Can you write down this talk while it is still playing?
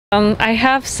I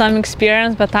have some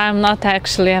experience, but I'm not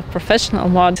actually a professional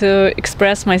model. To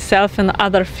express myself in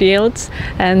other fields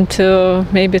and to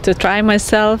maybe to try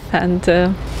myself and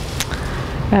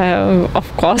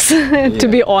of course to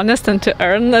be honest and to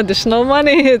earn additional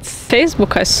money. It's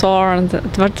Facebook I saw and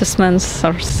advertisements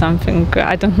or something,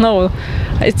 I don't know.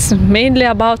 It's mainly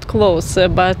about clothes,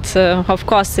 but of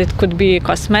course it could be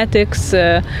cosmetics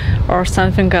or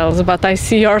something else, but I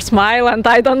see your smile and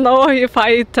I don't know if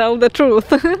I tell the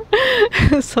truth.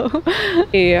 So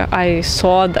I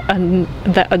saw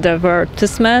the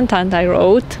advertisement and I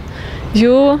wrote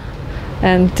you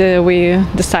and we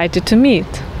decided to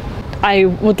meet. I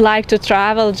would like to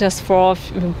travel just for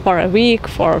a week,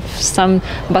 for some,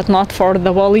 but not for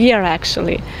the whole year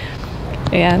actually.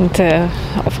 And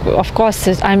of course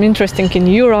I'm interested in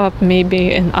Europe,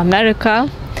 maybe in America.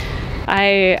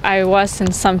 I was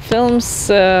in some films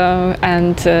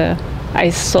and I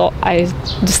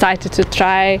decided to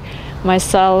try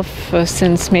myself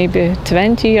since maybe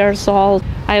 20 years old.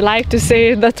 I like to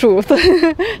say the truth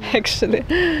actually.